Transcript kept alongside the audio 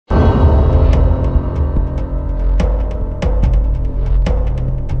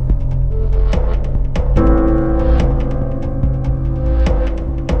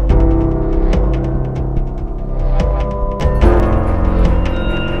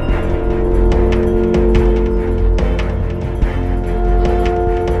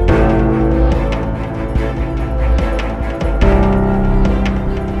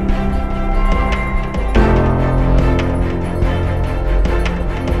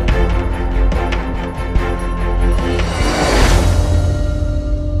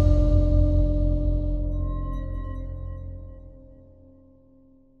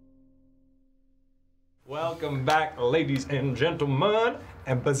Welcome back, ladies and gentlemen.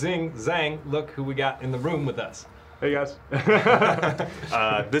 And bazing, zang, look who we got in the room with us. Hey guys.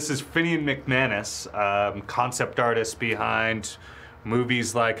 This is Finnian MacManus, concept artist behind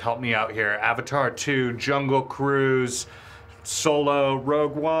movies like, help me out here, Avatar 2, Jungle Cruise, Solo,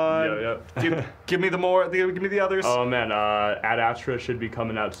 Rogue One. Give me give me the others. Oh man, Ad Astra should be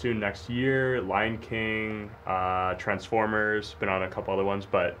coming out soon next year. Lion King, Transformers, been on a couple other ones,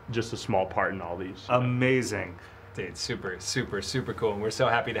 but just a small part in all these. Amazing. Dude, super, super, super cool. And we're so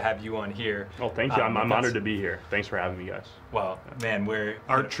happy to have you on here. Oh, thank you. I'm honored to be here. Thanks for having me, guys. Well, man, we're...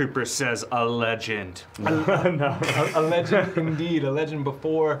 Art Trooper says a legend. No. A legend indeed. A legend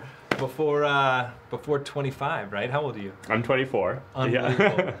before 25, right? How old are you? I'm 24. Unbelievable.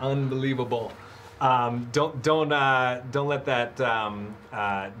 Yeah. Unbelievable. Don't let that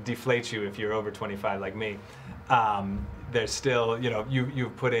deflate you if you're over 25 like me. There's still,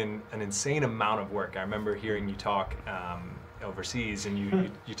 you've put in an insane amount of work. I remember hearing you talk overseas, and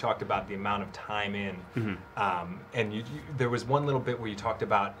you talked about the amount of time in. Mm-hmm. And there was one little bit where you talked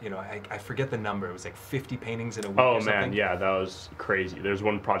about, I forget the number. It was like 50 paintings in a week. Oh or something. man, yeah, that was crazy. There's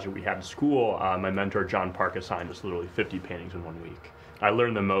one project we had in school. My mentor John Park assigned us literally 50 paintings in 1 week. I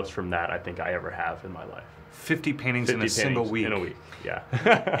learned the most from that I think I ever have in my life. 50 paintings in a single week. In a week, yeah.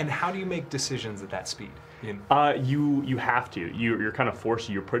 And how do you make decisions at that speed? You have to. You're kind of forced.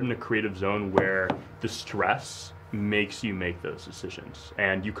 You're put in a creative zone where the stress makes you make those decisions,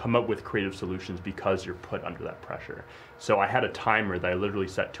 and you come up with creative solutions because you're put under that pressure. So I had a timer that I literally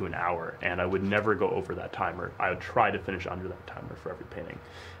set to an hour, and I would never go over that timer. I would try to finish under that timer for every painting.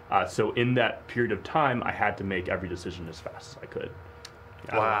 So in that period of time, I had to make every decision as fast as I could.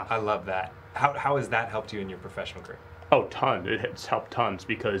 Wow, I love that. How has that helped you in your professional career? Oh, tons. It's helped tons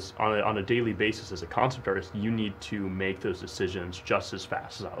because on a daily basis as a concept artist, you need to make those decisions just as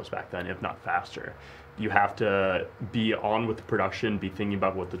fast as I was back then, if not faster. You have to be on with the production, be thinking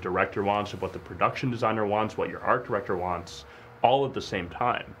about what the director wants, what the production designer wants, what your art director wants, all at the same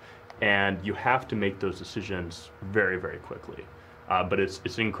time. And you have to make those decisions very, very quickly. But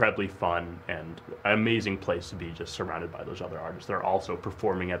it's incredibly fun and an amazing place to be, just surrounded by those other artists that are also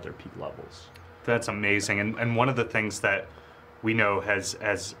performing at their peak levels. That's amazing. And one of the things that we know has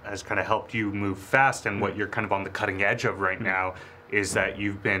kind of helped you move fast, and what you're kind of on the cutting edge of right now, is that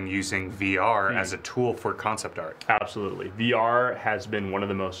you've been using VR as a tool for concept art. Absolutely. VR has been one of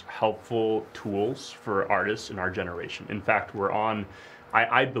the most helpful tools for artists in our generation. In fact, we're on,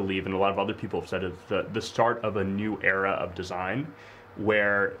 I believe, and a lot of other people have said it, the start of a new era of design,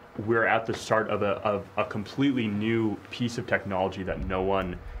 where we're at the start of a completely new piece of technology that no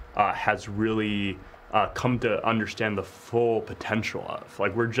one has really come to understand the full potential of.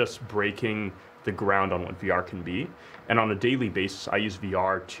 Like, we're just breaking the ground on what VR can be. And on a daily basis, I use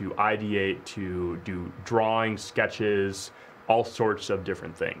VR to ideate, to do drawings, sketches, all sorts of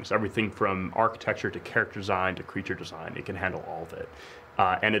different things. Everything from architecture to character design to creature design. It can handle all of it.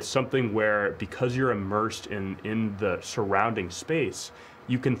 And it's something where, because you're immersed in the surrounding space,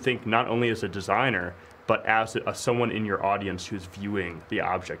 you can think not only as a designer, but as someone in your audience who's viewing the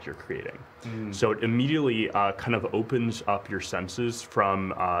object you're creating. So it immediately kind of opens up your senses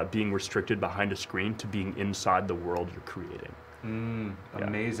from being restricted behind a screen to being inside the world you're creating. Yeah.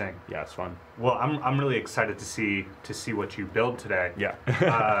 Amazing. Yeah, it's fun. Well, I'm really excited to see what you build today.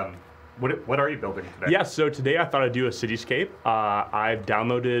 Yeah. What are you building today? Yeah, so today I thought I'd do a cityscape. I've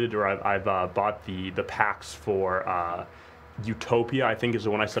downloaded, or I've bought the packs for Utopia, I think is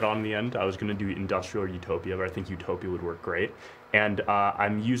the one I said on the end. I was going to do Industrial or Utopia, but I think Utopia would work great. And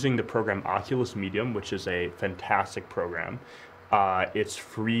I'm using the program Oculus Medium, which is a fantastic program. It's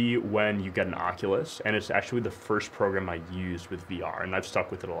free when you get an Oculus, and it's actually the first program I used with VR, and I've stuck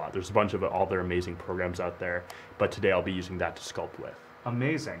with it a lot. There's a bunch of other amazing programs out there, but today I'll be using that to sculpt with.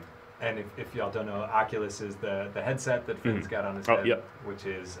 Amazing. And if y'all don't know, Oculus is the headset that Finn's got on his head, yep. which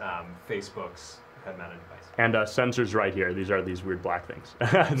is Facebook's head-mounted device. And sensors right here. These are these weird black things.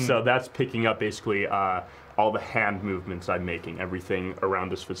 So that's picking up basically all the hand movements I'm making, everything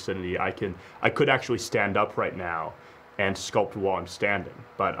around this vicinity. I could actually stand up right now and sculpt while I'm standing,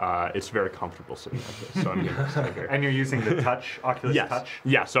 but it's very comfortable sitting like this, so I'm going to stay here. And you're using the touch, Oculus Yes. Touch?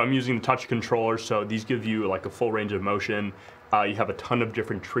 Yeah, so I'm using the touch controller, so these give you like a full range of motion. You have a ton of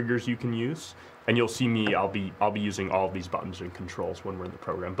different triggers you can use, and you'll see me, I'll be using all of these buttons and controls when we're in the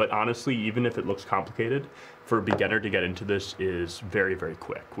program. But honestly, even if it looks complicated, for a beginner to get into this is very, very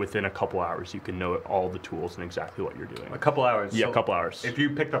quick. Within a couple hours, you can know all the tools and exactly what you're doing. A couple hours? Yeah, So a couple hours. If you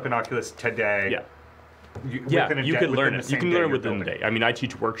picked up an Oculus today, Yeah, within a you day- can within learn the it. same You can day learn it you're within the building. day. I mean, I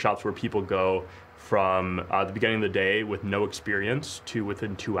teach workshops where people go from the beginning of the day with no experience to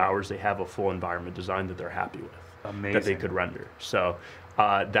within 2 hours they have a full environment design that they're happy with, that they Amazing. could render. So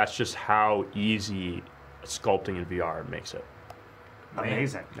that's just how easy sculpting in VR makes it.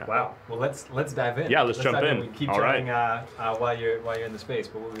 Amazing. Yeah. Wow. Well, let's dive in. Yeah, let's jump dive in. We keep All jumping right. while you're in the space.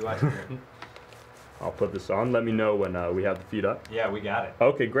 But what are we watching here? I'll put this on. Let me know when we have the feed up. Yeah, we got it.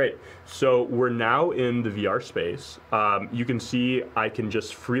 Okay, great. So we're now in the VR space. You can see I can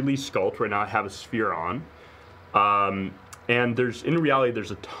just freely sculpt. Right now I have a sphere on. And in reality,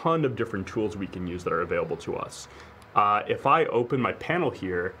 there's a ton of different tools we can use that are available to us. If I open my panel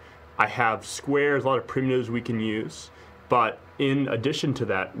here, I have squares, a lot of primitives we can use. But in addition to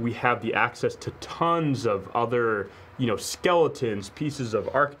that, we have the access to tons of other, skeletons, pieces of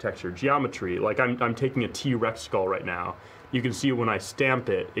architecture, geometry. Like I'm taking a T-Rex skull right now. You can see when I stamp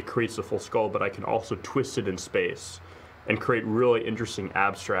it, it creates a full skull, but I can also twist it in space and create really interesting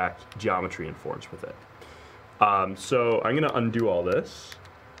abstract geometry and forms with it. So I'm gonna undo all this,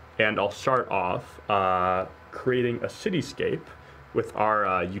 and I'll start off creating a cityscape with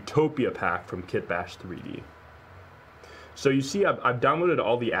our Utopia pack from KitBash3d. So you see I've downloaded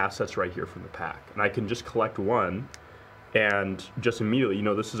all the assets right here from the pack, and I can just collect one and just immediately,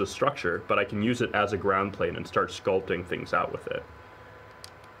 this is a structure, but I can use it as a ground plane and start sculpting things out with it.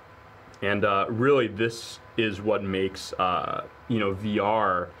 And really this is what makes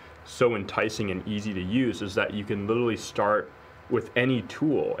VR so enticing and easy to use, is that you can literally start with any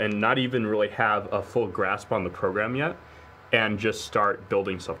tool and not even really have a full grasp on the program yet, and just start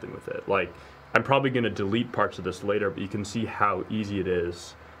building something with it. Like, I'm probably going to delete parts of this later, but you can see how easy it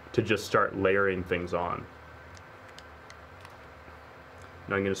is to just start layering things on.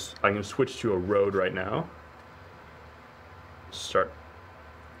 Now I'm going to switch to a road right now. Start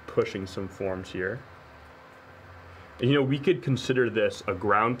pushing some forms here. And, we could consider this a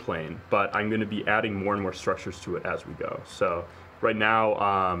ground plane, but I'm going to be adding more and more structures to it as we go. So right now,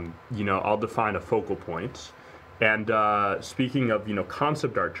 I'll define a focal point. And speaking of,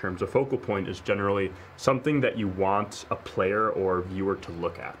 concept art terms, a focal point is generally something that you want a player or viewer to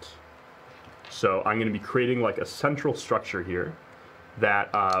look at. So I'm going to be creating like a central structure here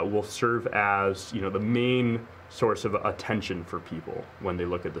that will serve as, the main source of attention for people when they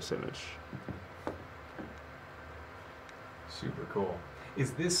look at this image. Super cool.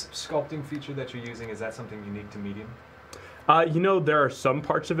 Is this sculpting feature that you're using, is that something unique to Medium? There are some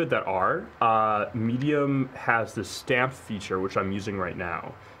parts of it that are. Medium has the stamp feature, which I'm using right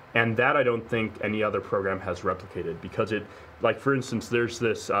now. And that I don't think any other program has replicated, because it, like for instance, there's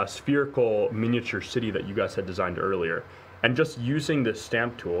this spherical miniature city that you guys had designed earlier. And just using this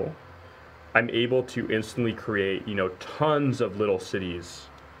stamp tool, I'm able to instantly create, tons of little cities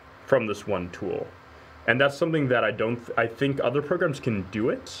from this one tool. And that's something that I think other programs can do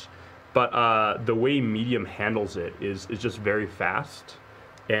it, but the way Medium handles it is just very fast,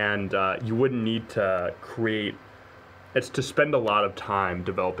 and you wouldn't need to spend a lot of time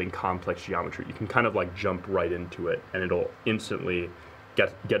developing complex geometry. You can kind of like jump right into it, and it'll instantly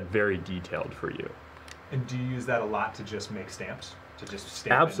get very detailed for you. And do you use that a lot to just make stamps? To just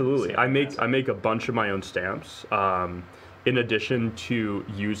stamp? Absolutely. I make a bunch of my own stamps. In addition to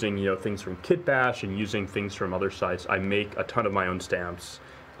using things from KitBash and using things from other sites, I make a ton of my own stamps,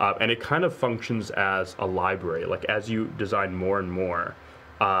 and it kind of functions as a library. Like as you design more and more,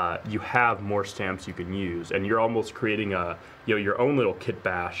 you have more stamps you can use, and you're almost creating your own little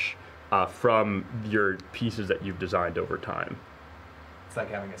KitBash from your pieces that you've designed over time. It's like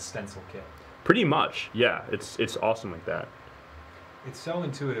having a stencil kit. Pretty much, yeah. It's awesome like that. It's so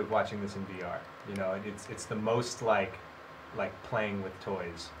intuitive watching this in VR. It's the most like playing with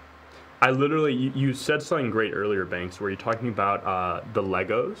toys. I literally, you said something great earlier, Banks, where you're talking about the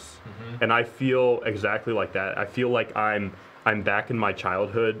Legos, and I feel exactly like that. I feel like I'm back in my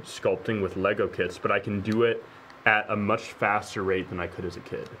childhood sculpting with Lego kits, but I can do it at a much faster rate than I could as a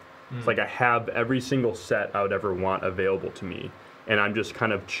kid. It's like I have every single set I would ever want available to me, and I'm just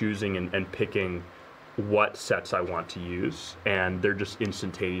kind of choosing and picking what sets I want to use, and they're just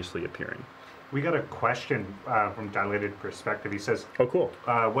instantaneously appearing. We got a question from Dilated Perspective. He says, Oh, cool.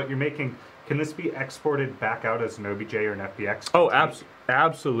 what you're making, can this be exported back out as an OBJ or an FBX? Oh,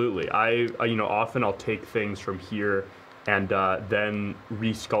 absolutely. I often I'll take things from here and then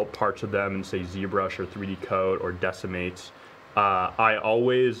resculpt parts of them in, say, ZBrush or 3D Code or Decimate. I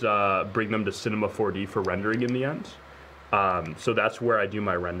always bring them to Cinema 4D for rendering in the end. So that's where I do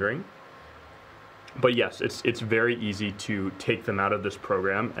my rendering. But yes, it's very easy to take them out of this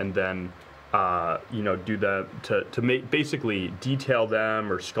program and then you know, do them to make basically detail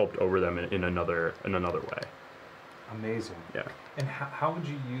them or sculpt over them in another way. Amazing. Yeah. And how would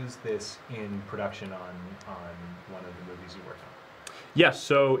you use this in production on one of the movies you worked on? Yeah,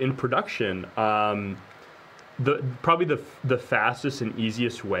 so in production, probably the fastest and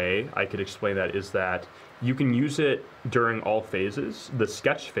easiest way I could explain that is that you can use it during all phases. The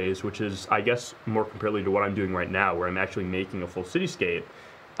sketch phase, which is, I guess, more comparatively to what I'm doing right now, where I'm actually making a full cityscape,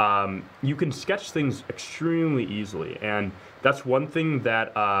 you can sketch things extremely easily. And that's one thing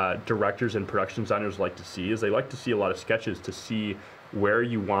that directors and production designers like to see, is they like to see a lot of sketches to see where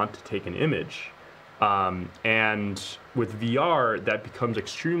you want to take an image. And with VR, that becomes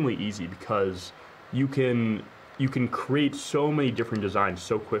extremely easy because you can create so many different designs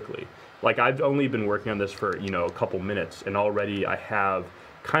so quickly. Like, I've only been working on this for, you know, a couple minutes, and already I have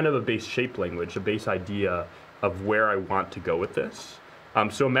kind of a base shape language, a base idea of where I want to go with this.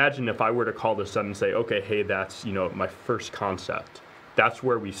 So imagine if I were to call this up and say, okay, hey, that's, you know, my first concept. That's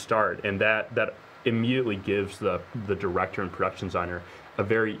where we start, and that immediately gives the director and production designer a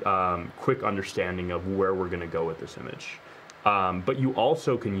very quick understanding of where we're going to go with this image. But you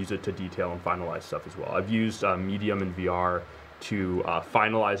also can use it to detail and finalize stuff as well. I've used Medium and VR to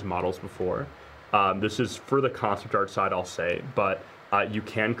finalize models before. This is for the concept art side, I'll say, but you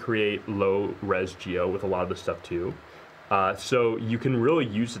can create low-res geo with a lot of this stuff too. So you can really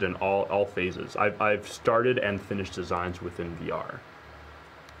use it in all phases. I've started and finished designs within VR.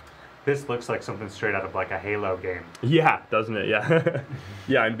 This looks like something straight out of like a Halo game. Yeah, doesn't it? Yeah.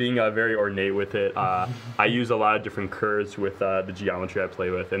 Yeah, I'm being very ornate with it. I use a lot of different curves with the geometry I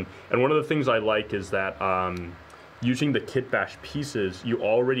play with. And one of the things I like is that using the KitBash pieces, you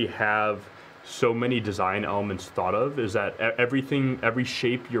already have so many design elements thought of, is that every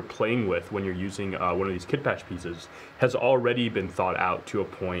shape you're playing with when you're using one of these KitBash pieces has already been thought out to a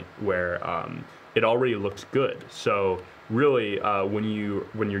point where it already looks good. So really, when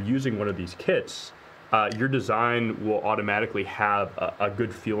you're using one of these kits, your design will automatically have a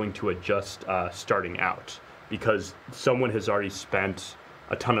good feeling to it just starting out, because someone has already spent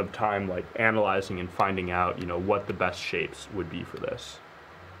a ton of time like analyzing and finding out, you know, what the best shapes would be for this.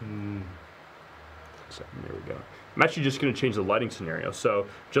 So there we go. I'm actually just going to change the lighting scenario. So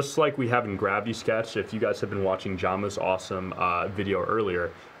just like we have in Gravity Sketch, if you guys have been watching Jama's awesome video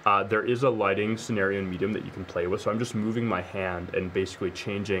earlier, there is a lighting scenario in Medium that you can play with. So I'm just moving my hand and basically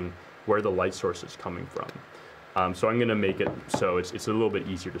changing where the light source is coming from. So I'm going to make it so it's a little bit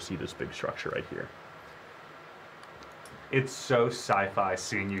easier to see this big structure right here. It's so sci-fi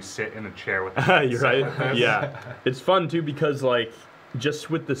seeing you sit in a chair with You're right. Yeah. It's fun too because like just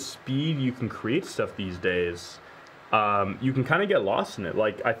with the speed you can create stuff these days, you can kind of get lost in it.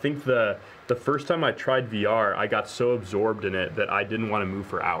 Like I think the first time I tried VR, I got so absorbed in it that I didn't want to move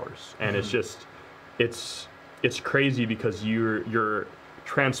for hours. And it's just it's crazy because you're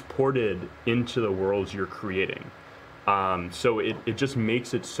transported into the worlds you're creating. So it just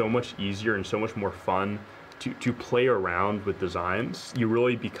makes it so much easier and so much more fun to play around with designs. You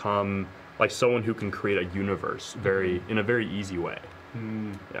really become like someone who can create a universe in a very easy way.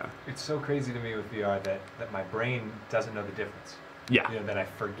 Yeah. It's so crazy to me with VR that my brain doesn't know the difference. Yeah. You know, that I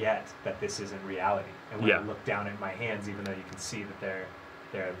forget that this isn't reality. And when I look down at my hands, even though you can see that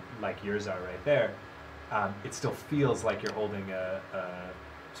they're like yours are right there, it still feels like you're holding a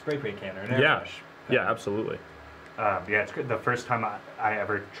spray paint can or an airbrush. Yeah, absolutely. Yeah, it's good. The first time I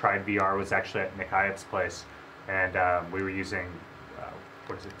ever tried VR was actually at Nick Hyatt's place, and we were using,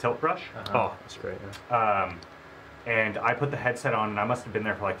 what is it, Tilt Brush? Oh, that's great. Yeah. And I put the headset on, and I must have been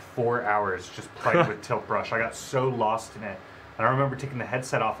there for like 4 hours just playing with Tilt Brush. I got so lost in it. And I remember taking the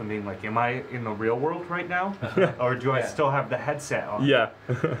headset off and being like, am I in the real world right now? Or do I still have the headset on? Yeah.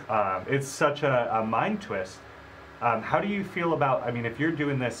 It's such a mind twist. How do you feel about, I mean, if you're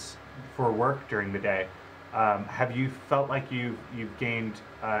doing this for work during the day, have you felt like you've gained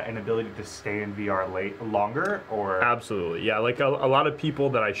an ability to stay in VR longer, or? Absolutely, yeah. Like a lot of people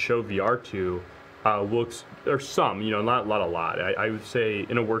that I show VR to, or some, you know, not a lot. I would say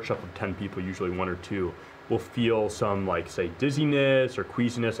in a workshop of 10 people, usually 1 or 2 will feel some like say dizziness or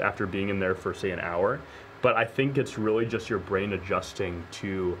queasiness after being in there for say an hour. But I think it's really just your brain adjusting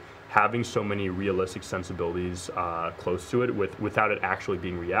to having so many realistic sensibilities close to it without it actually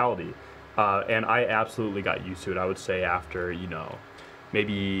being reality. And I absolutely got used to it. I would say after, you know,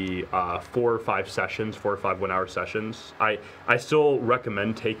 maybe 4 or 5 sessions, 4 or 5 1-hour sessions. I still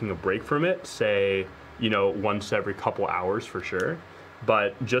recommend taking a break from it, say, you know, once every couple hours for sure.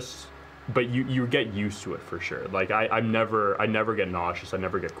 But you get used to it for sure. Like I never get nauseous. I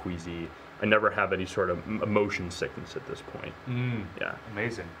never get queasy. I never have any sort of motion sickness at this point. Yeah,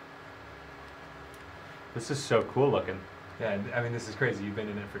 amazing. This is so cool looking. Yeah, I mean, this is crazy. You've been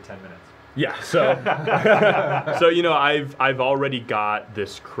in it for 10 minutes. Yeah, so so you know, I've already got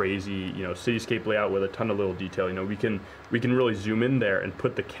this crazy, you know, cityscape layout with a ton of little detail. You know, we can really zoom in there and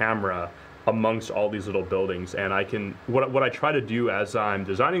put the camera amongst all these little buildings, and I can what I try to do as I'm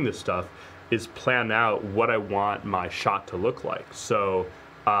designing this stuff is plan out what I want my shot to look like. So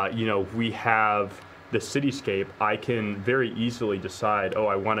you know, we have the cityscape. I can very easily decide, oh,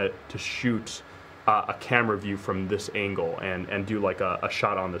 I want it to shoot a camera view from this angle and do like a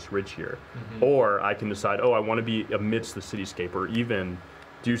shot on this ridge here. Or I can decide, oh, I want to be amidst the cityscape, or even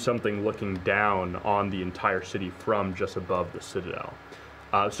do something looking down on the entire city from just above the citadel.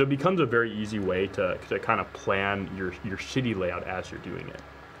 So it becomes a very easy way to kind of plan your city layout as you're doing it.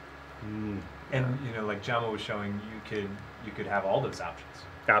 And you know, like Jama was showing, you could have all those options.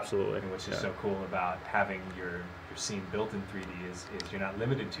 Absolutely. And which is so cool about having your scene built in 3D is you're not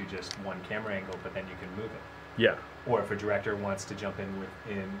limited to just one camera angle, but then you can move it. Yeah. Or if a director wants to jump in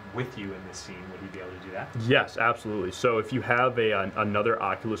with you in this scene, would he be able to do that? Yes, absolutely. So if you have another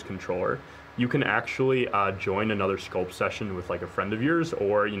Oculus controller, you can actually join another sculpt session with like a friend of yours,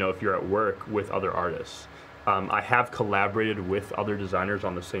 or you know, if you're at work with other artists. I have collaborated with other designers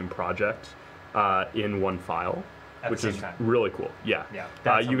on the same project in one file. Which is really cool. Yeah.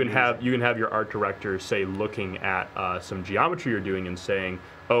 Yeah. You can have your art director say looking at some geometry you're doing and saying,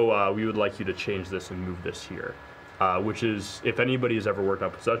 oh, we would like you to change this and move this here. Which is, if anybody has ever worked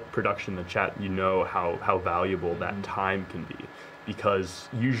on production in the chat, you know how valuable that time can be. Because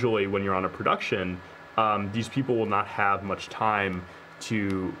usually when you're on a production, these people will not have much time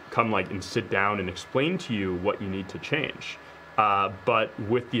to come like and sit down and explain to you what you need to change. But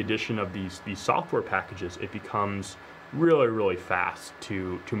with the addition of these software packages, it becomes really, really fast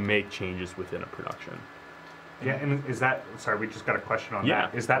to make changes within a production. Yeah, and is that, sorry, we just got a question on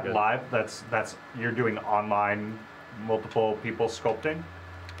that. Is that live? That's you're doing online, multiple people sculpting?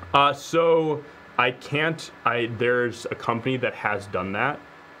 So I can't, there's a company that has done that.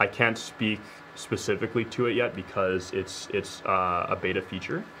 I can't speak specifically to it yet because it's a beta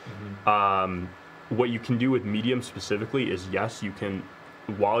feature. What you can do with Medium specifically is, yes, you can,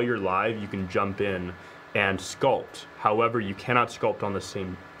 while you're live, you can jump in and sculpt. However, you cannot sculpt on the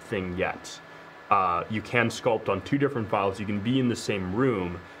same thing yet. You can sculpt on two different files. You can be in the same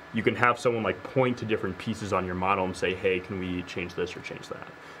room. You can have someone like point to different pieces on your model and say, hey, can we change this or change that?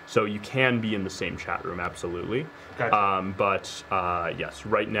 So you can be in the same chat room, absolutely. Gotcha. But yes,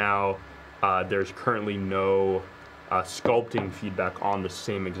 right now, there's currently no sculpting feedback on the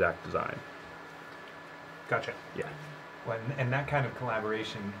same exact design. Gotcha. Yeah. Well, and that kind of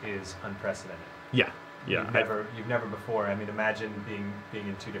collaboration is unprecedented. Yeah. Yeah. You've never before. I mean, imagine being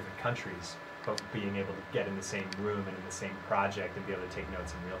in two different countries, but being able to get in the same room and in the same project and be able to take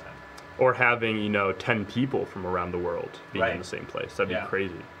notes in real time. Or having, you know, 10 people from around the world being in the same place. That'd be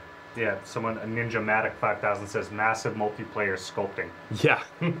crazy. Yeah, someone, a Ninja Matic 5000 says massive multiplayer sculpting. Yeah,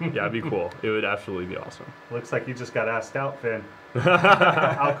 yeah, it'd be cool. It would absolutely be awesome. Looks like you just got asked out, Finn.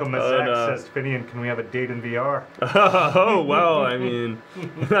 Alchemist X says, Finian, can we have a date in VR? Oh, well, I mean,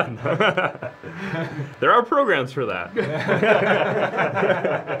 there are programs for that.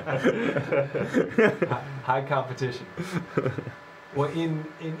 High competition. Well, and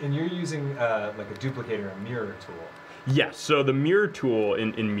you're using like a duplicator, a mirror tool. Yes, so the mirror tool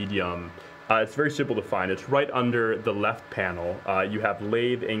in Medium, it's very simple to find. It's right under the left panel. You have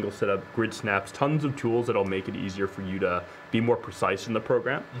lathe, angle setup, grid snaps, tons of tools that'll make it easier for you to be more precise in the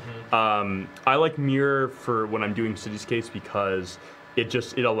program. I like mirror for when I'm doing cityscapes because it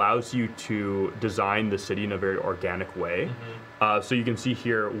allows you to design the city in a very organic way. So you can see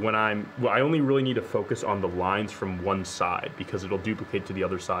here when I only really need to focus on the lines from one side because it'll duplicate to the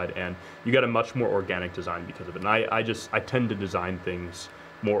other side, and you get a much more organic design because of it. And I tend to design things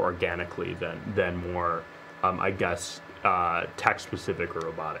more organically than more, I guess, tech specific or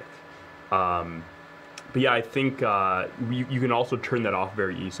robotic. But yeah, I think you can also turn that off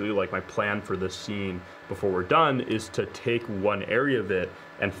very easily. Like my plan for this scene before we're done is to take one area of it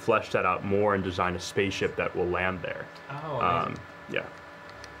and flesh that out more and design a spaceship that will land there. Oh, amazing. Yeah.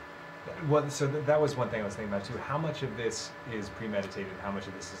 Well, so that was one thing I was thinking about too. How much of this is premeditated? How much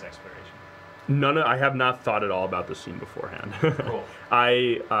of this is exploration? I have not thought at all about the scene beforehand. Cool.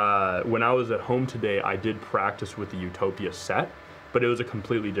 When I was at home today, I did practice with the Utopia set, but it was a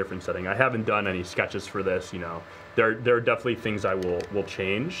completely different setting. I haven't done any sketches for this, you know. There are definitely things I will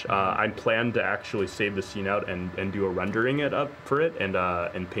change. I plan to actually save the scene out and do a rendering it up for it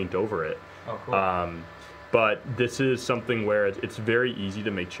and paint over it. Oh, cool. But this is something where it's very easy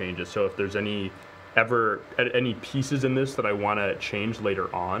to make changes. So if there's any pieces in this that I want to change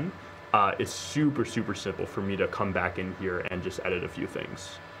later on, it's super, super simple for me to come back in here and just edit a few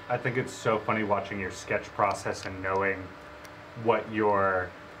things. I think it's so funny watching your sketch process and knowing what your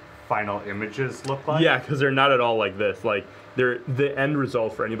final images look like. Yeah, because they're not at all like this. Like the end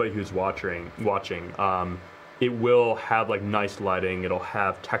result for anybody who's watching, it will have like nice lighting. It'll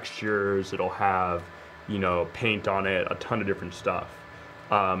have textures. It'll have, you know, paint on it, a ton of different stuff.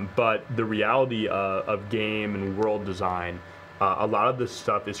 But the reality of game and world design, a lot of this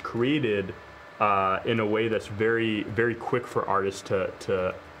stuff is created in a way that's very, very quick for artists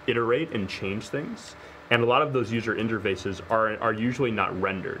to iterate and change things. And a lot of those user interfaces are usually not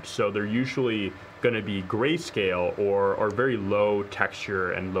rendered. So they're usually going to be grayscale or very low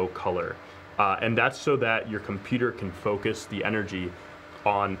texture and low color. And that's so that your computer can focus the energy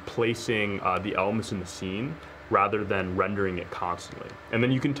on placing the elements in the scene rather than rendering it constantly. And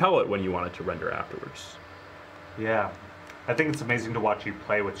then you can tell it when you want it to render afterwards. Yeah. I think it's amazing to watch you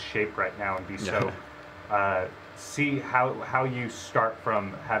play with shape right now and be so see how you start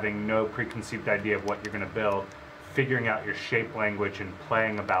from having no preconceived idea of what you're going to build, figuring out your shape language and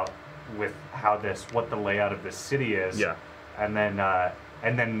playing about with what the layout of this city is. Yeah. And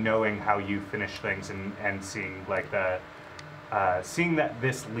then knowing how you finish things and seeing like seeing that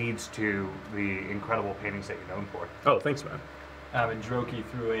this leads to the incredible paintings that you're known for. Oh, thanks, man. And Droki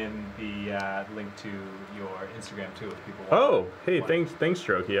threw in the link to your Instagram too, if people want. Oh, hey, thanks,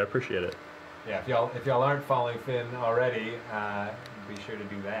 Droki. I appreciate it. Yeah, if y'all aren't following Finn already, be sure to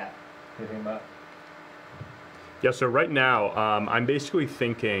do that. Hit him up. Yeah, so right now, I'm basically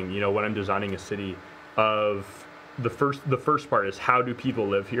thinking, you know, when I'm designing a city, of the first part is how do people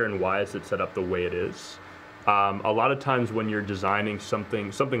live here and why is it set up the way it is. A lot of times when you're designing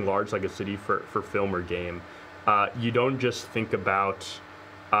something large like a city for film or game, you don't just think about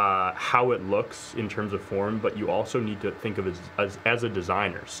how it looks in terms of form, but you also need to think of it as a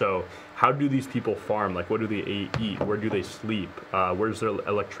designer. So how do these people farm? Like, what do they eat? Where do they sleep? Where does their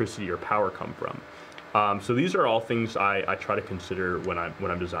electricity or power come from? So these are all things I try to consider when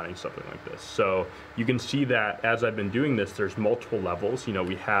I'm designing something like this. So you can see that as I've been doing this, there's multiple levels. You know,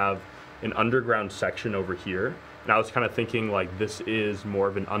 we have an underground section over here. And I was kind of thinking like this is more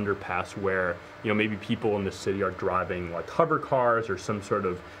of an underpass where, you know, maybe people in the city are driving like hover cars or some sort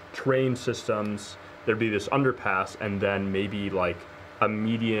of train systems. There'd be this underpass and then maybe like a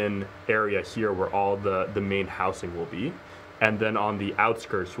median area here where all the main housing will be. And then on the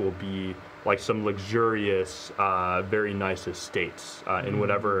outskirts will be like some luxurious, very nice estates in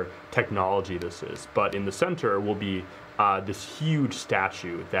whatever technology this is. But in the center will be this huge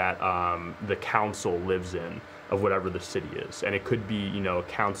statue that the council lives in of whatever the city is. And it could be, you know, a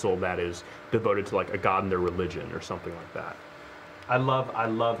council that is devoted to like a god in their religion or something like that. I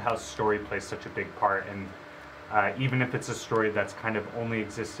love how story plays such a big part, and even if it's a story that's kind of only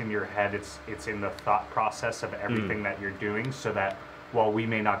exists in your head, it's in the thought process of everything that you're doing, so that while we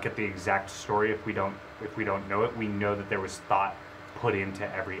may not get the exact story if we don't know it, we know that there was thought put into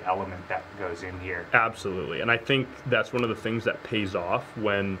every element that goes in here. Absolutely, and I think that's one of the things that pays off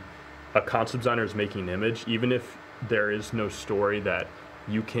when a concept designer is making an image, even if there is no story that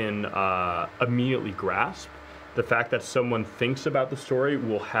you can immediately grasp. The fact that someone thinks about the story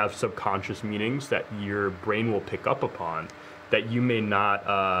will have subconscious meanings that your brain will pick up upon that you may not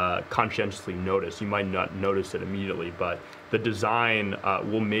conscientiously notice. You might not notice it immediately, but the design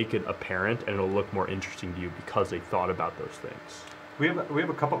will make it apparent and it'll look more interesting to you because they thought about those things. We have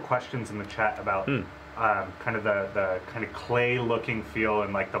a couple questions in the chat about kind of the kind of clay looking feel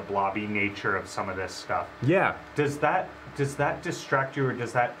and like the blobby nature of some of this stuff. Yeah. Does that distract you,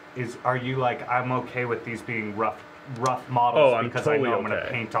 or are you like, I'm okay with these being rough models because totally I know I'm going to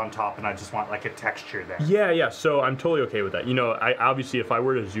paint on top and I just want like a texture there? Yeah. So I'm totally okay with that. You know, I obviously if I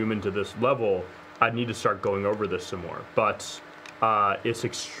were to zoom into this level, I'd need to start going over this some more. But it's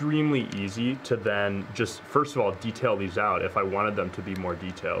extremely easy to then just first of all detail these out if I wanted them to be more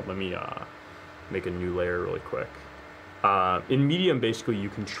detailed. Let me make a new layer really quick. In Medium, basically, you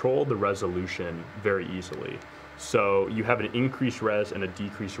control the resolution very easily. So you have an increase res and a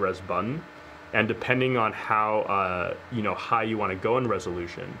decrease res button, and depending on how high you want to go in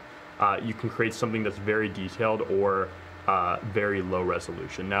resolution, you can create something that's very detailed or very low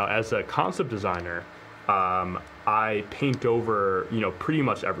resolution. Now, as a concept designer, I paint over pretty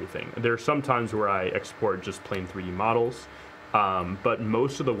much everything. There are some times where I export just plain 3D models, but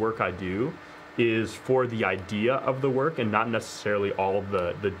most of the work I do is for the idea of the work and not necessarily all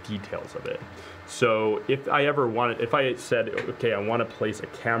the details of it. So if I said, okay, I want to place a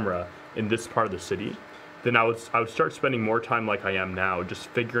camera in this part of the city, then I would start spending more time like I am now, just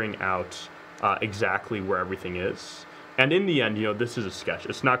figuring out exactly where everything is. And in the end, this is a sketch.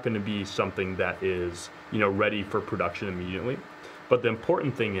 It's not going to be something that is, ready for production immediately. But the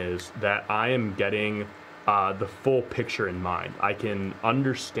important thing is that I am getting the full picture in mind. I can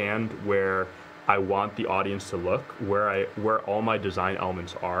understand where I want the audience to look, where all my design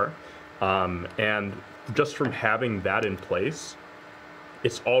elements are, and just from having that in place,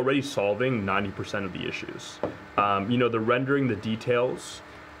 it's already solving 90% of the issues. The rendering, the details,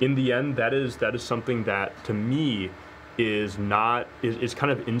 in the end, that is something that to me is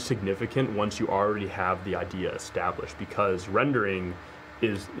kind of insignificant once you already have the idea established, because rendering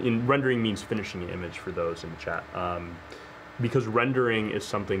means finishing an image for those in the chat. Because rendering is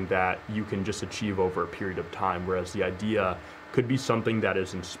something that you can just achieve over a period of time, whereas the idea could be something that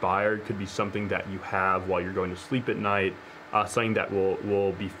is inspired, could be something that you have while you're going to sleep at night, something that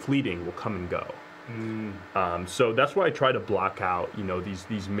will be fleeting, will come and go. So that's why I try to block out,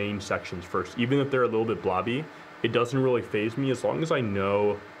 these main sections first. Even if they're a little bit blobby, it doesn't really faze me as long as I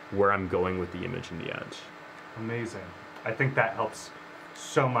know where I'm going with the image in the end. Amazing. I think that helps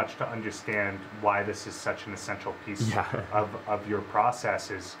so much to understand why this is such an essential piece of your process,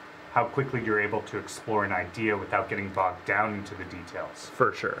 is how quickly you're able to explore an idea without getting bogged down into the details.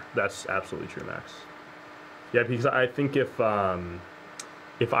 For sure. That's absolutely true, Max. Yeah, because I think if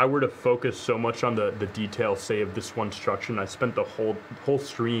I were to focus so much on the details, say, of this one structure, and I spent the whole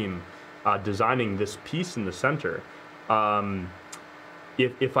stream designing this piece in the center,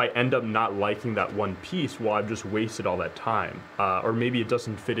 if I end up not liking that one piece, well, I've just wasted all that time. Or maybe it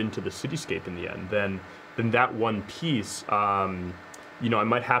doesn't fit into the cityscape in the end, then that one piece, I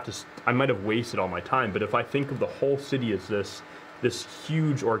might have wasted all my time. But if I think of the whole city as this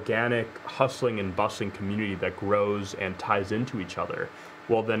huge organic hustling and bustling community that grows and ties into each other,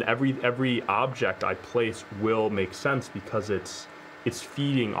 well, then every object I place will make sense, because it's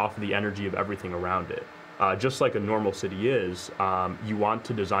feeding off of the energy of everything around it. Just like a normal city is, you want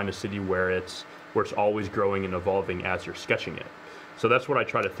to design a city where it's always growing and evolving as you're sketching it. So that's what I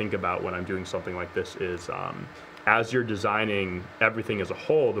try to think about when I'm doing something like this is, as you're designing everything as a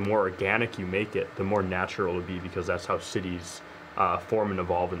whole, the more organic you make it, the more natural it'll be, because that's how cities form and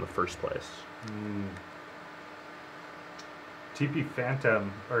evolve in the first place. TP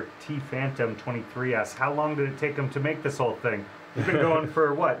Phantom, or T Phantom 23 asks, how long did it take them to make this whole thing? You've been going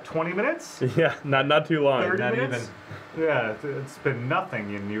for what, 20 minutes? Yeah, not too long. 30 Not minutes? Even. Yeah, it's been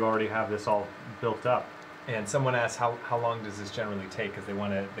nothing, and you already have this all built up. And someone asked how long does this generally take, because they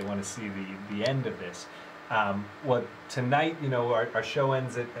want to see the end of this. Well, tonight, our show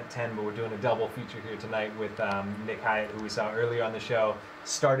ends at 10, but we're doing a double feature here tonight with Nick Hyatt, who we saw earlier on the show.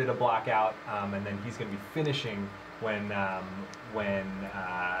 Started a block out, and then he's going to be finishing when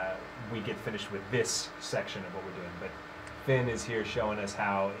we get finished with this section of what we're doing. But Finn is here showing us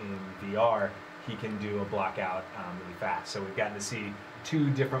how in VR he can do a block out really fast. So we've gotten to see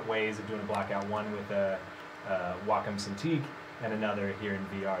two different ways of doing a block out, one with a Wacom Cintiq and another here in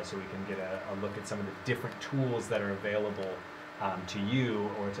VR, so we can get a look at some of the different tools that are available to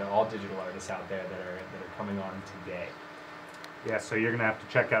you or to all digital artists out there that are coming on today. Yeah, so you're gonna have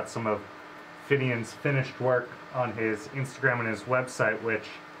to check out some of Finian's finished work on his Instagram and his website, which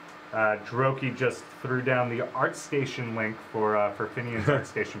Droki just threw down the ArtStation link for Finian's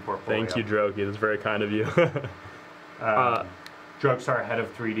ArtStation portfolio. Thank you, Droki. That's very kind of you. Droke's our head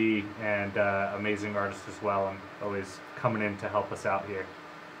of 3D and amazing artist as well, and always coming in to help us out here.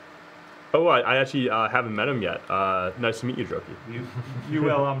 Oh, I actually haven't met him yet. Nice to meet you, Droki. You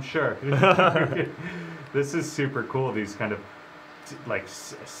will, I'm sure. This is super cool. These kind of like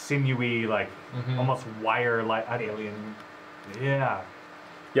sinewy, like almost wire-like alien. Yeah.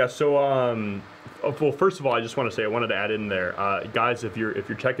 Yeah. So, well, first of all, I just want to say I wanted to add in there, guys. If you're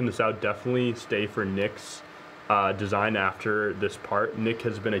checking this out, definitely stay for Nick's design after this part. Nick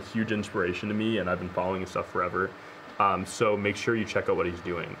has been a huge inspiration to me, and I've been following his stuff forever. So make sure you check out what he's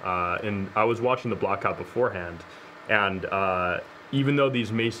doing. And I was watching the block out beforehand, and even though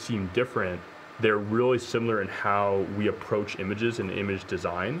these may seem different, they're really similar in how we approach images and image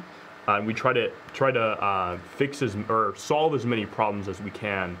design. We try to fix or solve as many problems as we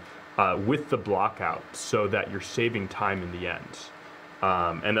can with the block out, so that you're saving time in the end.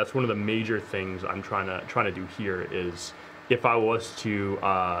 And that's one of the major things I'm trying to do here. Is if I was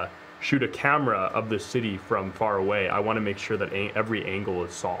to shoot a camera of the city from far away, I want to make sure that every angle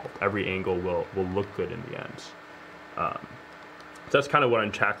is solved. Every angle will look good in the end. So that's kind of what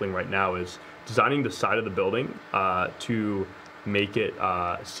I'm tackling right now, is designing the side of the building to make it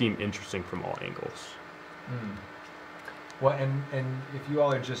seem interesting from all angles. Well, and if you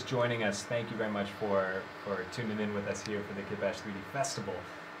all are just joining us, thank you very much for tuning in with us here for the KitBash3d Festival.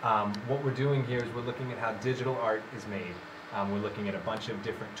 What we're doing here is we're looking at how digital art is made. We're looking at a bunch of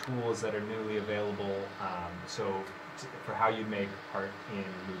different tools that are newly available, for how you make art in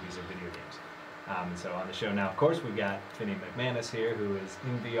movies or video games. And so on the show now, of course, we've got Finnian MacManus here, who is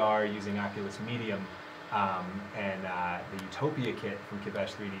in VR using Oculus Medium and the Utopia kit from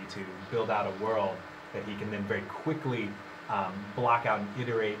KitBash3d to build out a world that he can then very quickly block out and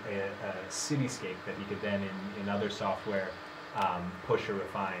iterate a cityscape that he could then, in other software, push or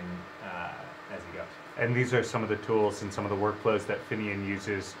refine as he goes. And these are some of the tools and some of the workflows that Finnian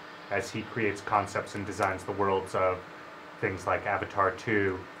uses as he creates concepts and designs the worlds of things like Avatar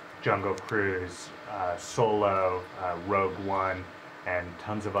 2, Jungle Cruise, Solo, Rogue One, and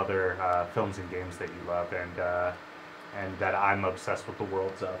tons of other films and games that you love and that I'm obsessed with the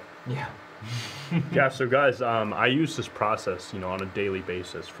worlds of. Yeah. Yeah, so guys, I use this process, on a daily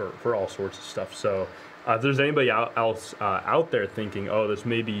basis for all sorts of stuff. So if there's anybody else out there thinking, oh, this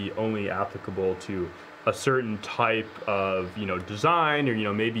may be only applicable to a certain type of, design,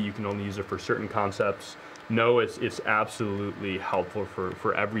 or, maybe you can only use it for certain concepts. No, it's absolutely helpful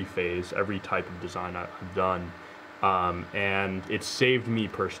for every phase, every type of design I've done. And it's saved me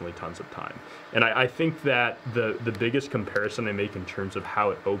personally tons of time. And I think that the biggest comparison I make in terms of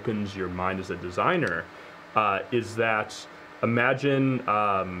how it opens your mind as a designer is that imagine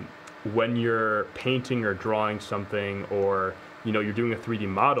when you're painting or drawing something, or you're doing a 3D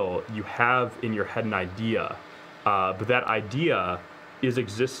model, you have in your head an idea, but that idea is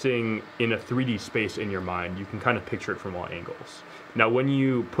existing in a 3D space in your mind. You can kind of picture it from all angles. Now, when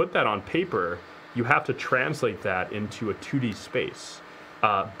you put that on paper, you have to translate that into a 2D space.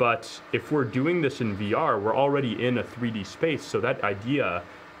 But if we're doing this in VR, we're already in a 3D space, so that idea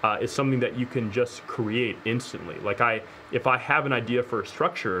is something that you can just create instantly. Like if I have an idea for a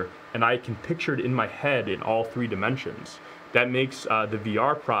structure and I can picture it in my head in all 3 dimensions, that makes the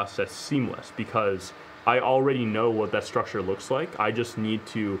VR process seamless, because I already know what that structure looks like. I just need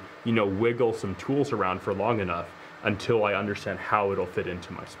to, wiggle some tools around for long enough until I understand how it'll fit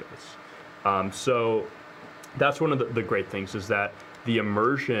into my space. So that's one of the great things, is that the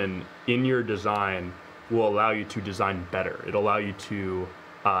immersion in your design will allow you to design better. It'll allow you to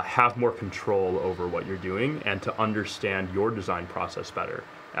have more control over what you're doing and to understand your design process better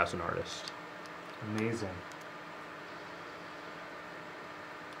as an artist. Amazing.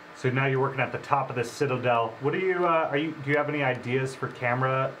 So now you're working at the top of the Citadel. What do you have any ideas for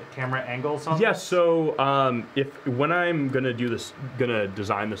camera angles on Yeah, this? so when I'm gonna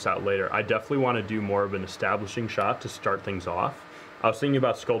design this out later, I definitely want to do more of an establishing shot to start things off. I was thinking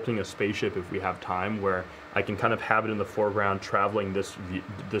about sculpting a spaceship if we have time, where I can kind of have it in the foreground traveling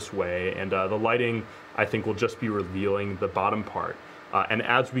this way, and the lighting, I think, will just be revealing the bottom part. And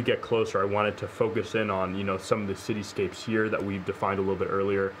as we get closer, I wanted to focus in on, some of the cityscapes here that we've defined a little bit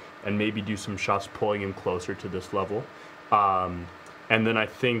earlier, and maybe do some shots pulling him closer to this level. And then I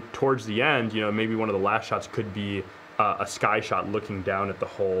think towards the end, maybe one of the last shots could be a sky shot looking down at the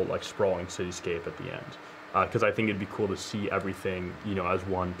whole sprawling cityscape at the end. Because I think it'd be cool to see everything, as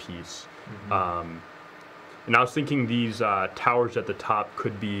one piece. Mm-hmm. And I was thinking these towers at the top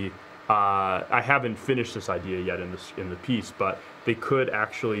could be, I haven't finished this idea yet in the piece, but they could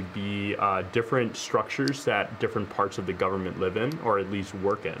actually be different structures that different parts of the government live in, or at least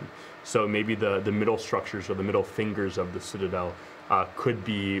work in. So maybe the middle structures, or the middle fingers of the Citadel could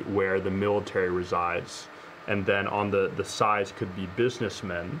be where the military resides. And then on the sides could be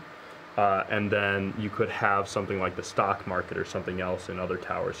businessmen. And then you could have something like the stock market or something else in other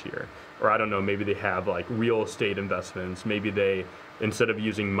towers here. Or I don't know, maybe they have real estate investments. Maybe they, instead of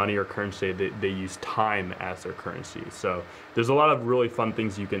using money or currency, they use time as their currency. So there's a lot of really fun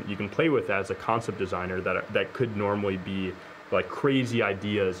things you can play with as a concept designer that could normally be crazy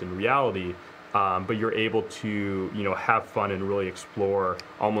ideas in reality. But you're able to have fun and really explore,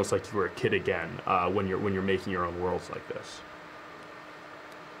 almost like you were a kid again, when you're making your own worlds like this.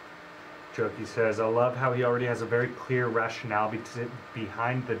 Jokey says, I love how he already has a very clear rationale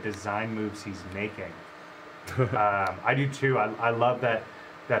behind the design moves he's making. I do too. I love that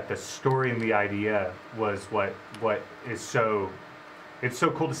the story and the idea was what is so. It's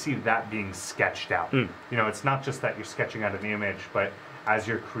so cool to see that being sketched out. It's not just that you're sketching out an image, but as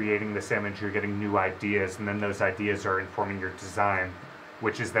you're creating this image, you're getting new ideas, and then those ideas are informing your design,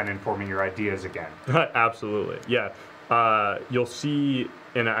 which is then informing your ideas again. Absolutely, yeah. You'll see,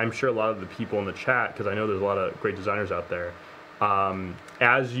 and I'm sure a lot of the people in the chat, because I know there's a lot of great designers out there,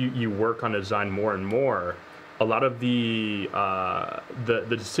 as you work on design more and more, a lot of the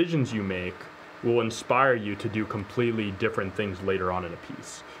decisions you make will inspire you to do completely different things later on in a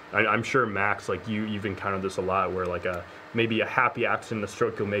piece. I'm sure, Max, like you've encountered this a lot, where like maybe a happy accent, a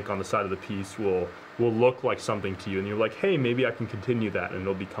stroke you'll make on the side of the piece will look like something to you, and you're like, hey, maybe I can continue that, and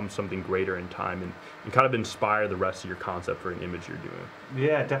it'll become something greater in time, and kind of inspire the rest of your concept for an image you're doing.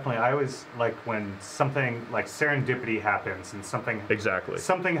 Yeah, definitely. I always like when something like serendipity happens and something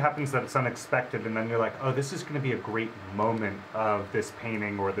happens that's unexpected, and then you're like, oh, this is going to be a great moment of this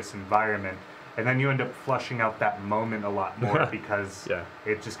painting or this environment. And then you end up flushing out that moment a lot more because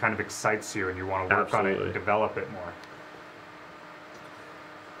it just kind of excites you and you want to work on it and develop it more.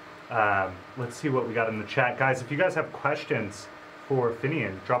 Let's see what we got in the chat. Guys, if you guys have questions for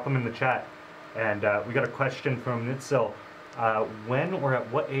Finian, drop them in the chat. And we got a question from Nitzel. When or at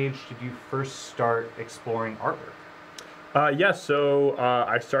what age did you first start exploring artwork? So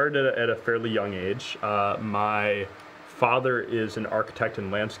I started at a fairly young age. My father is an architect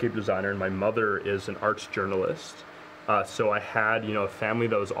and landscape designer, and my mother is an arts journalist. So I had, a family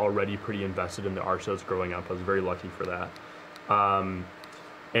that was already pretty invested in the arts as I was growing up. I was very lucky for that.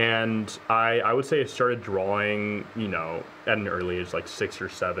 And I would say I started drawing, at an early age, like 6 or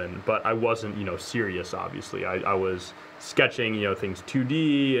 7, but I wasn't, serious, obviously. I was sketching, things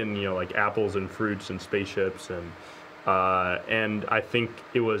 2D and, like apples and fruits and spaceships, and I think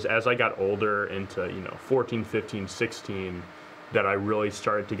it was as I got older into, 14, 15, 16, that I really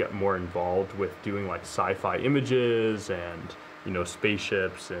started to get more involved with doing like sci-fi images and,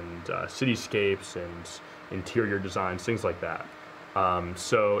 spaceships and cityscapes and interior designs, things like that.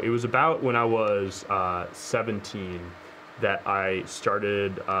 So it was about when I was 17 that I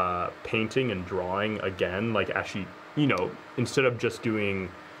started painting and drawing again, like actually, instead of just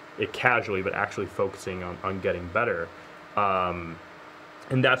doing it casually, but actually focusing on getting better.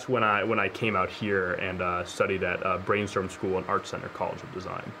 And that's when I came out here and studied at Brainstorm School and Art Center College of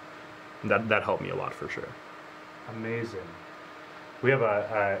Design. And that helped me a lot for sure. Amazing. We have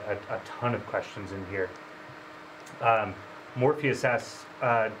a ton of questions in here. Morpheus asks,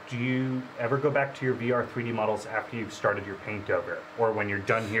 do you ever go back to your VR 3D models after you've started your paint over? Or when you're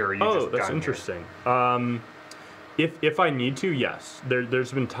done here, are you just done? Oh, that's interesting. If I need to, yes.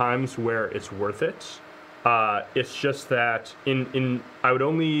 There's been times where it's worth it. It's just that I would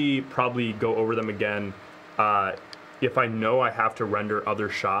only probably go over them again if I know I have to render other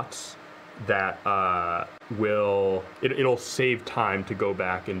shots that it'll save time to go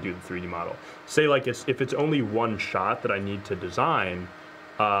back and do the 3D model. Say like if it's only one shot that I need to design,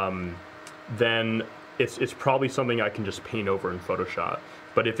 then it's probably something I can just paint over in Photoshop.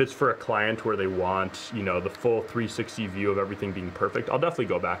 But if it's for a client where they want, the full 360 view of everything being perfect, I'll definitely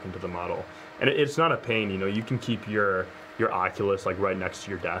go back into the model. And it's not a pain, you can keep your Oculus like right next to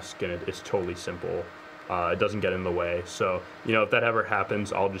your desk, and it's totally simple. It doesn't get in the way. So, if that ever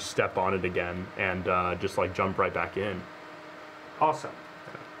happens, I'll just step on it again and just like jump right back in. Awesome.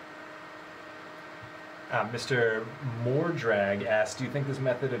 Mr. Moredrag asked, do you think this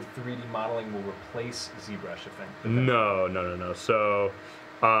method of 3D modeling will replace ZBrush eventually? No. So,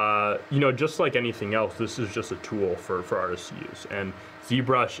 just like anything else, this is just a tool for artists to use. And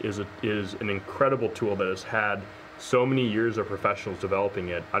ZBrush is an incredible tool that has had so many years of professionals developing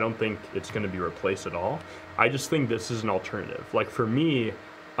it. I don't think it's going to be replaced at all. I just think this is an alternative. Like for me,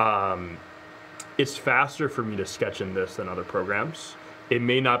 it's faster for me to sketch in this than other programs. It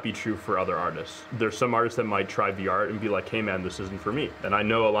may not be true for other artists. There's some artists that might try VR and be like, hey man, this isn't for me. And I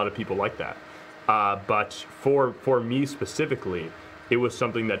know a lot of people like that. But for me specifically, it was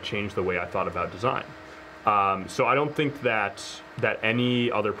something that changed the way I thought about design. So I don't think that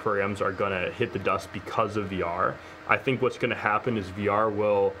any other programs are gonna hit the dust because of VR. I think what's gonna happen is VR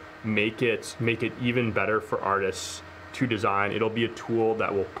will make it even better for artists to design. It'll be a tool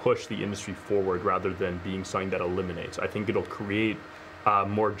that will push the industry forward rather than being something that eliminates. I think it'll create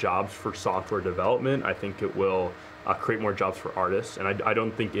more jobs for software development. I think it will create more jobs for artists, and I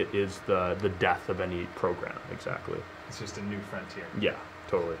don't think it is the death of any program, exactly. It's just a new frontier. Yeah,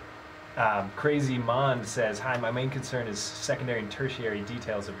 totally. Crazy Mond says, hi, my main concern is secondary and tertiary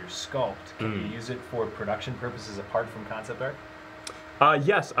details of your sculpt. Can you use it for production purposes apart from concept art?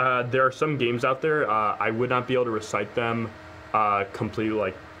 Yes, there are some games out there. I would not be able to recite them completely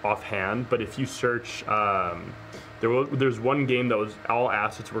like offhand, but if you search, there's one game that was all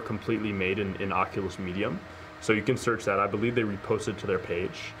assets were completely made in Oculus Medium, so you can search that. I believe they reposted to their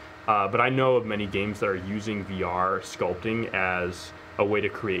page, but I know of many games that are using VR sculpting as a way to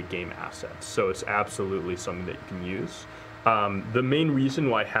create game assets, so it's absolutely something that you can use. The main reason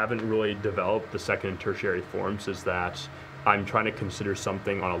why I haven't really developed the second and tertiary forms is that I'm trying to consider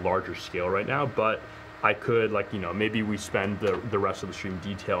something on a larger scale right now, but I could, like, maybe we spend the rest of the stream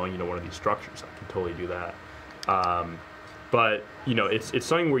detailing, one of these structures. I can totally do that. But it's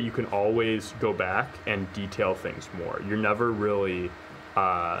something where you can always go back and detail things more. You're never really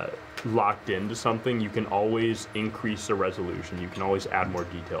locked into something. You can always increase the resolution. You can always add more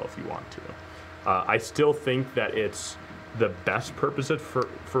detail if you want to. I still think that it's the best purpose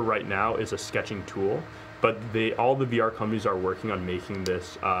for right now is a sketching tool, but all the VR companies are working on making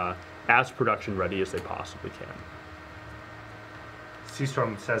this as production ready as they possibly can.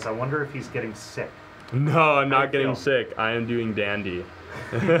 Seastorm says, I wonder if he's getting sick. No, I'm not getting sick. I am doing dandy.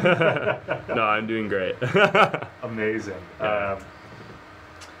 No, I'm doing great. Amazing. Yeah.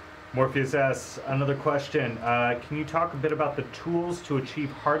 Morpheus asks another question. Can you talk a bit about the tools to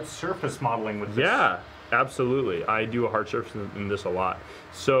achieve hard surface modeling with this? Yeah, absolutely. I do a hard surface in this a lot.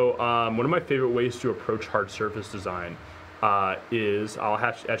 So one of my favorite ways to approach hard surface design is I'll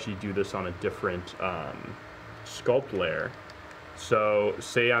actually do this on a different sculpt layer. So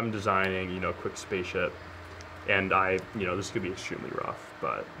say I'm designing, a quick spaceship, and this could be extremely rough,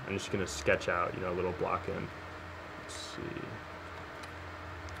 but I'm just gonna sketch out, a little block in. Let's see.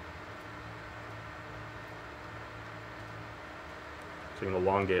 So I'm gonna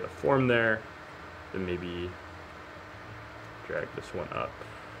elongate a form there, then maybe drag this one up.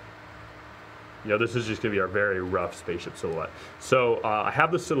 This is just gonna be our very rough spaceship silhouette. So I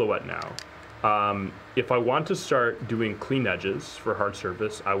have the silhouette now. If I want to start doing clean edges for hard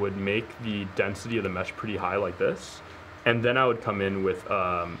surface, I would make the density of the mesh pretty high like this, and then I would come in with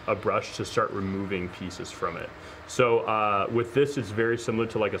a brush to start removing pieces from it. So with this, it's very similar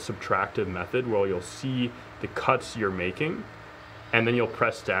to like a subtractive method where you'll see the cuts you're making, and then you'll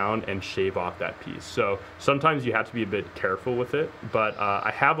press down and shave off that piece. So sometimes you have to be a bit careful with it, but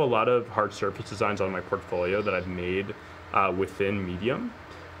I have a lot of hard surface designs on my portfolio that I've made within Medium.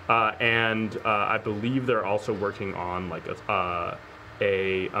 And I believe they're also working on like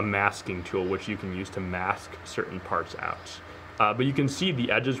a masking tool which you can use to mask certain parts out. But you can see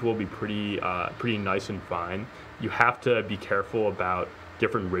the edges will be pretty nice and fine. You have to be careful about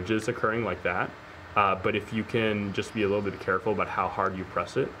different ridges occurring like that. But if you can just be a little bit careful about how hard you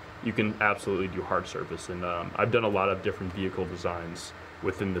press it, you can absolutely do hard surface. And I've done a lot of different vehicle designs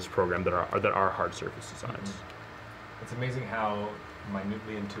within this program that are hard surface designs. Mm-hmm. It's amazing how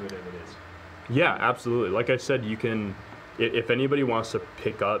minutely intuitive it is. Yeah, absolutely. Like I said, you can, if anybody wants to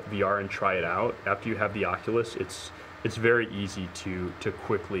pick up VR and try it out after you have the Oculus, it's very easy to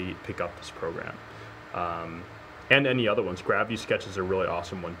quickly pick up this program. And any other ones. Gravity Sketch is a really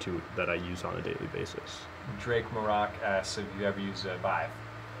awesome one too that I use on a daily basis. Drake Maroc asks if you ever use Vive.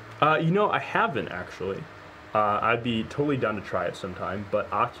 I haven't actually. I'd be totally down to try it sometime,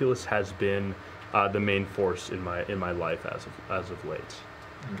 but Oculus has been the main force in my life as of late.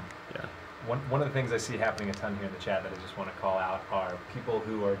 Mm. Yeah. One of the things I see happening a ton here in the chat that I just want to call out are people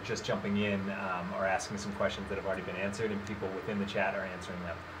who are just jumping in are asking some questions that have already been answered, and people within the chat are answering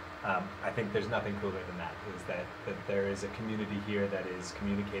them. I think there's nothing cooler than that, is that there is a community here that is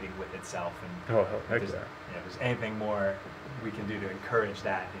communicating with itself. And oh, heck if there's anything more we can do to encourage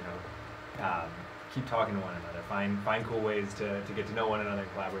that, keep talking to one another, find cool ways to get to know one another,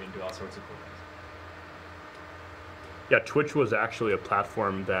 collaborate, and do all sorts of cool things. Yeah, Twitch was actually a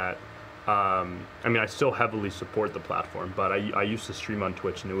platform that, I still heavily support the platform, but I used to stream on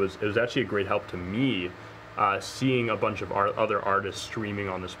Twitch, and it was actually a great help to me seeing a bunch of other artists streaming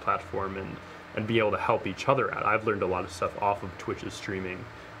on this platform and be able to help each other out. I've learned a lot of stuff off of Twitch's streaming.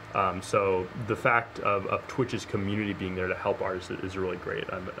 So the fact of Twitch's community being there to help artists is really great.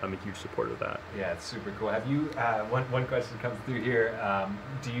 I'm a huge supporter of that. Yeah, it's super cool. Have you, one question comes through here,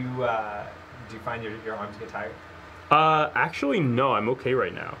 do you find your arms get tired? Actually, no, I'm okay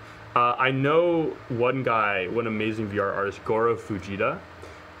right now. I know one amazing VR artist, Goro Fujita,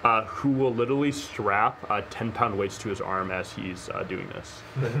 who will literally strap 10-pound weights to his arm as he's doing this.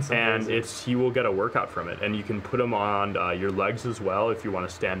 And he will get a workout from it. And you can put them on your legs as well if you want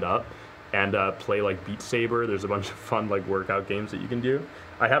to stand up and play like Beat Saber. There's a bunch of fun like workout games that you can do.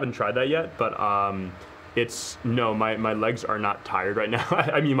 I haven't tried that yet, but my legs are not tired right now.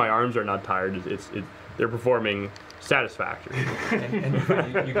 My arms are not tired. They're performing satisfactory. and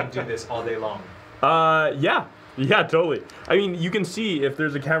you can do this all day long. Yeah, totally. You can see if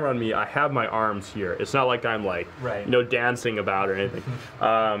there's a camera on me, I have my arms here. It's not like I'm dancing about or anything.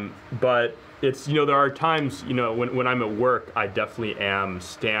 But it's, there are times, when I'm at work, I definitely am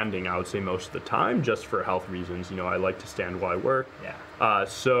standing, I would say most of the time, just for health reasons. I like to stand while I work. Yeah.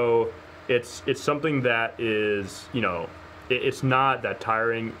 So it's something that is, it's not that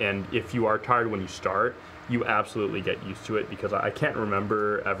tiring. And if you are tired when you start, you absolutely get used to it, because I can't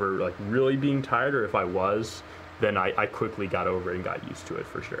remember ever like really being tired, or if I was, then I quickly got over it and got used to it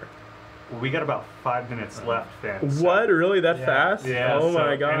for sure. We got about 5 minutes left, Finn. So. What? Really? That fast? Yeah. Oh so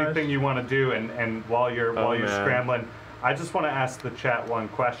my gosh. Anything you want to do, and while you're scrambling, I just want to ask the chat one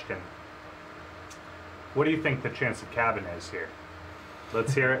question. What do you think the chance of cabin is here?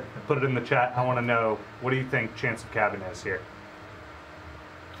 Let's hear it. Put it in the chat. I want to know, what do you think chance of cabin is here?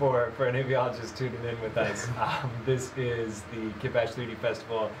 For any of y'all just tuning in with us, this is the KitBash3d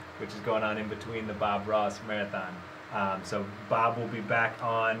Festival, which is going on in between the Bob Ross Marathon. So Bob will be back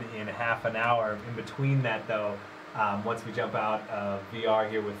on in half an hour. In between that, though, once we jump out of VR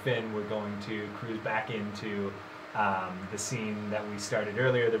here with Finn, we're going to cruise back into the scene that we started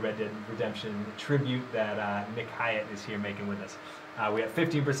earlier, the Red Dead Redemption tribute that Nick Hyatt is here making with us. We have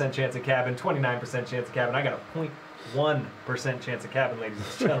 15% chance of cabin, 29% chance of cabin. I got a 0.1% chance of cabin, ladies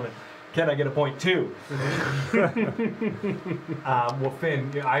and gentlemen. Can I get a 0.2? Well, Finn,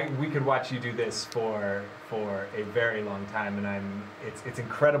 we could watch you do this for a very long time, and it's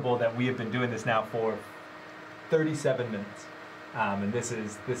incredible that we have been doing this now for 37 minutes. And this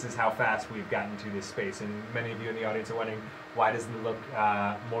is how fast we've gotten to this space. And many of you in the audience are wondering, why doesn't it look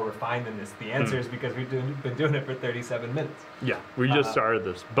more refined than this? The answer is because we've been doing it for 37 minutes. Yeah, we just started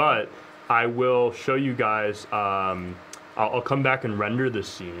this, but I will show you guys. I'll come back and render this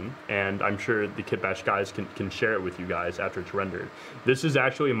scene, and I'm sure the KitBash guys can share it with you guys after it's rendered. This is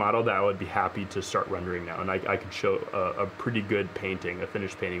actually a model that I would be happy to start rendering now, and I could show a pretty good painting, a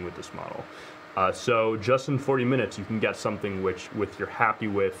finished painting with this model. So just in 40 minutes, you can get something which you're happy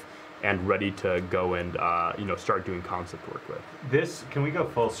with and ready to go and start doing concept work with. This, can we go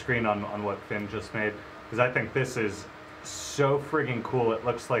full screen on what Finn just made? Because I think this is so friggin' cool. It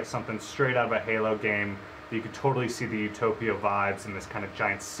looks like something straight out of a Halo game. You could totally see the Utopia vibes in this kind of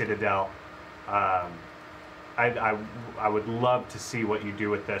giant citadel. I would love to see what you do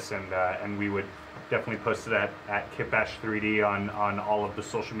with this, and we would definitely post it at KitBash3d on all of the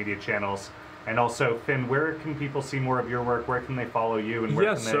social media channels. And also, Finn, where can people see more of your work? Where can they follow you? And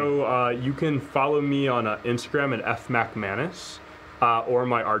where can they... So you can follow me on Instagram at fmacmanus, or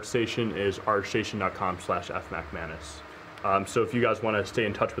my ArtStation is artstation.com/fmacmanus. So if you guys want to stay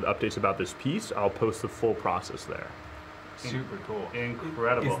in touch with updates about this piece, I'll post the full process there. Super cool.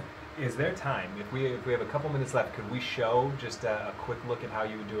 Incredible. Is there time? If we have a couple minutes left, could we show just a quick look at how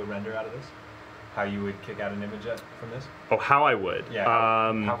you would do a render out of this? How you would kick out an image from this? Oh, how I would? Yeah.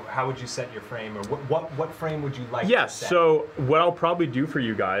 How would you set your frame, or what frame would you like to set? So what I'll probably do for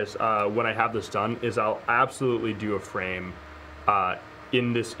you guys when I have this done is I'll absolutely do a frame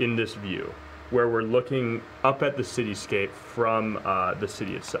in this view, where we're looking up at the cityscape from the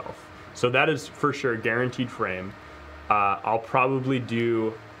city itself. So that is for sure a guaranteed frame. I'll probably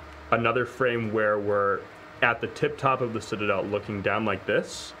do another frame where we're at the tip top of the citadel looking down like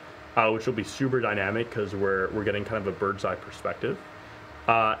this, which will be super dynamic because we're getting kind of a bird's eye perspective.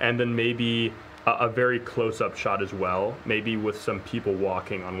 And then maybe a very close-up shot as well, maybe with some people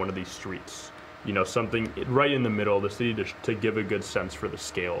walking on one of these streets. You know, something right in the middle of the city to give a good sense for the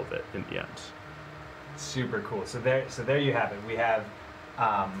scale of it in the end. Super cool. So there you have it. We have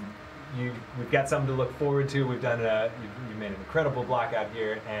we've got something to look forward to. We've done you made an incredible block out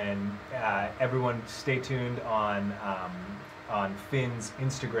here, and everyone stay tuned on Finn's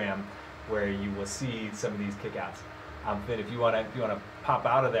Instagram, where you will see some of these kickouts. Finn, if you wanna pop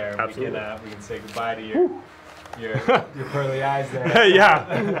out of there, we can say goodbye to your pearly eyes there.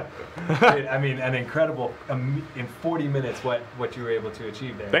 Yeah. I mean, an incredible, in 40 minutes, what you were able to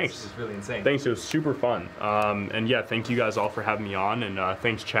achieve there. Thanks. Is really insane. Thanks, it was super fun. And yeah, thank you guys all for having me on, and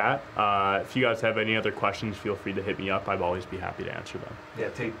thanks chat. If you guys have any other questions, feel free to hit me up. I'd always be happy to answer them. Yeah,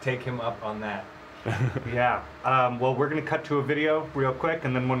 take him up on that. Yeah. Well, we're going to cut to a video real quick,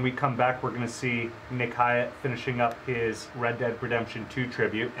 and then when we come back, we're going to see Nick Hyatt finishing up his Red Dead Redemption 2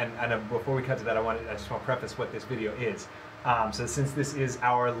 tribute. And before we cut to that, I just want to preface what this video is. So since this is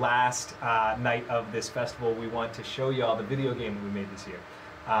our last night of this festival, we want to show you all the video game that we made this year.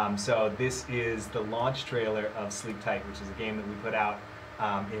 So this is the launch trailer of Sleep Tight, which is a game that we put out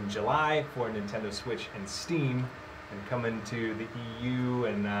in July for Nintendo Switch and Steam, and coming to the EU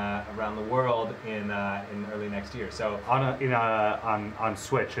and around the world in early next year. So on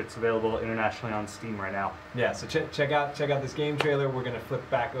Switch, it's available internationally on Steam right now. Yeah, so check out this game trailer. We're gonna flip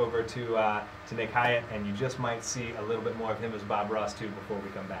back over to Nick Hyatt, and you just might see a little bit more of him as Bob Ross too before we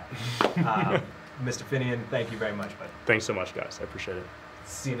come back. Mr. Finnian, thank you very much, bud. Thanks so much, guys. I appreciate it.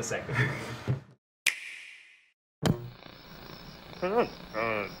 See you in a second.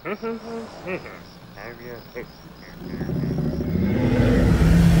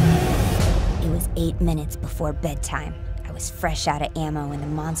 It was 8 minutes before bedtime. I was fresh out of ammo and the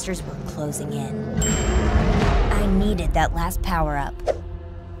monsters were closing in. I needed that last power-up.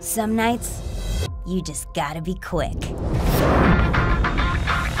 Some nights, you just gotta be quick.